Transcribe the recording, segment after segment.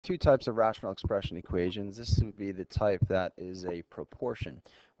Two types of rational expression equations. This would be the type that is a proportion,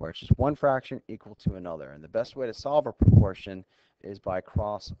 where it's just one fraction equal to another. And the best way to solve a proportion is by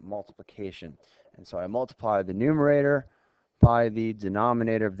cross multiplication. And so I multiply the numerator by the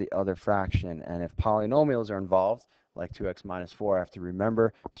denominator of the other fraction. And if polynomials are involved, like 2x minus 4, I have to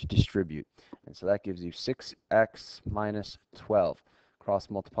remember to distribute. And so that gives you 6x minus 12.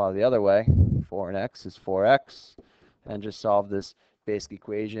 Cross multiply the other way. 4 and x is 4x. And just solve this basic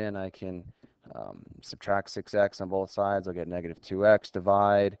equation. I can subtract 6x on both sides. I'll get negative 2x.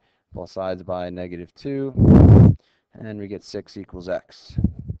 Divide both sides by negative 2. And we get 6 equals x.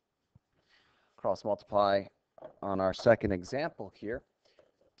 Cross multiply on our second example here.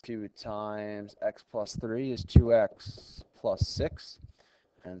 2 times x plus 3 is 2x plus 6.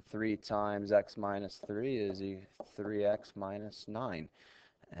 And 3 times x minus 3 is 3x minus 9.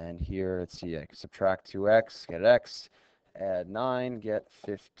 And here, let's see, I can subtract 2x, get x, add 9, get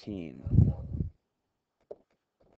 15.